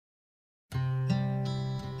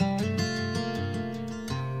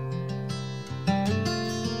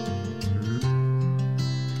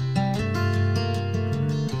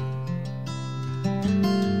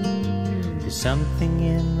something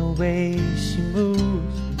in the way she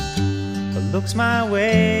moves, or looks my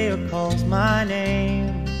way or calls my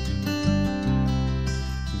name,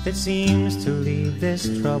 that seems to leave this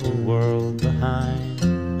troubled world behind.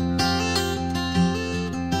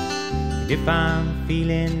 If I'm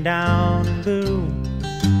feeling down and blue,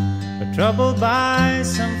 or troubled by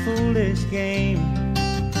some foolish game,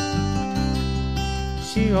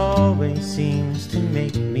 she always seems to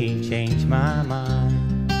make me change my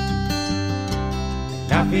mind.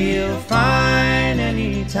 I feel fine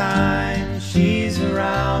anytime she's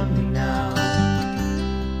around me now.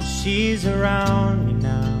 She's around me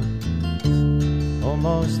now,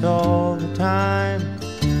 almost all the time.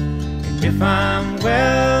 And if I'm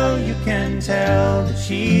well, you can tell that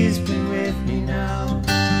she's been with me now.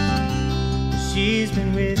 She's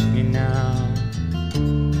been with me now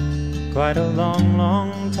quite a long,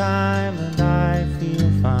 long time, and I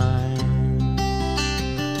feel fine.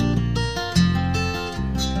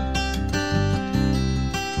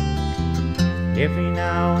 Every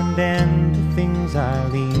now and then the things I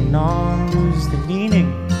lean on lose the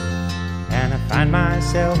meaning, and I find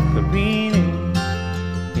myself careening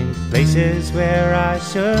in places where I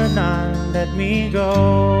should not let me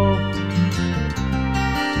go.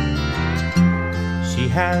 She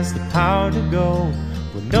has the power to go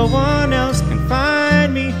where no one else can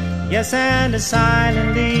find me, yes, and to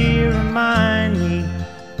silently remind me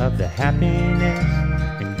of the happiness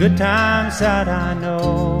and good times that I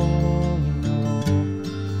know.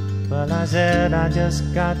 Well, I said I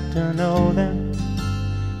just got to know them.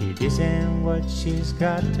 It isn't what she's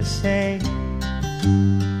got to say,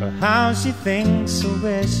 or how she thinks, or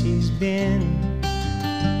where she's been.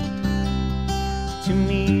 To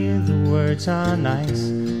me the words are nice,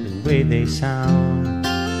 the way they sound.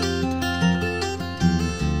 I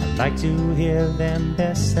like to hear them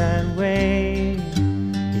best that way.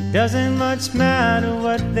 It doesn't much matter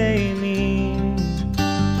what they mean.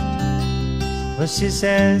 Well, she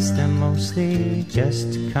says they're mostly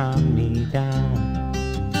just to calm me down.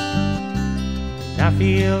 I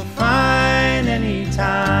feel fine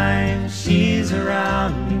anytime she's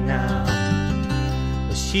around me now.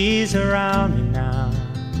 She's around me now,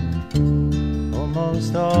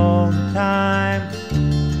 almost all the time.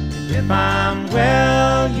 And if I'm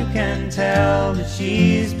well, you can tell that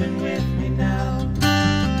she's been with me now.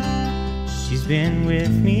 She's been with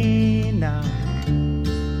me now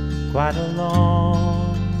quite a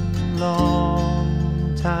long,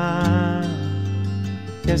 long time.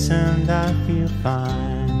 Yes, and I feel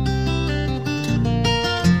fine.